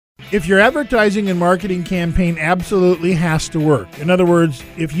If your advertising and marketing campaign absolutely has to work, in other words,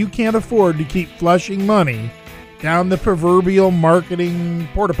 if you can't afford to keep flushing money down the proverbial marketing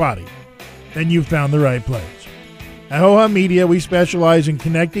porta potty, then you've found the right place. At Ho Hum Media, we specialize in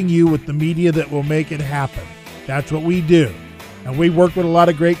connecting you with the media that will make it happen. That's what we do. And we work with a lot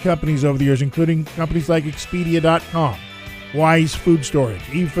of great companies over the years, including companies like Expedia.com, Wise Food Storage,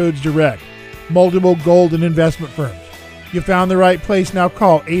 eFoods Direct, multiple gold and investment firms. You found the right place. Now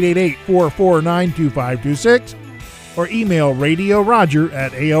call 888-449-2526 or email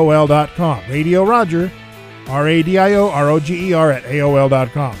radioroger@aol.com. Radio Roger, RADIOROGER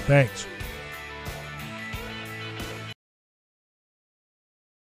 @AOL.com. Thanks.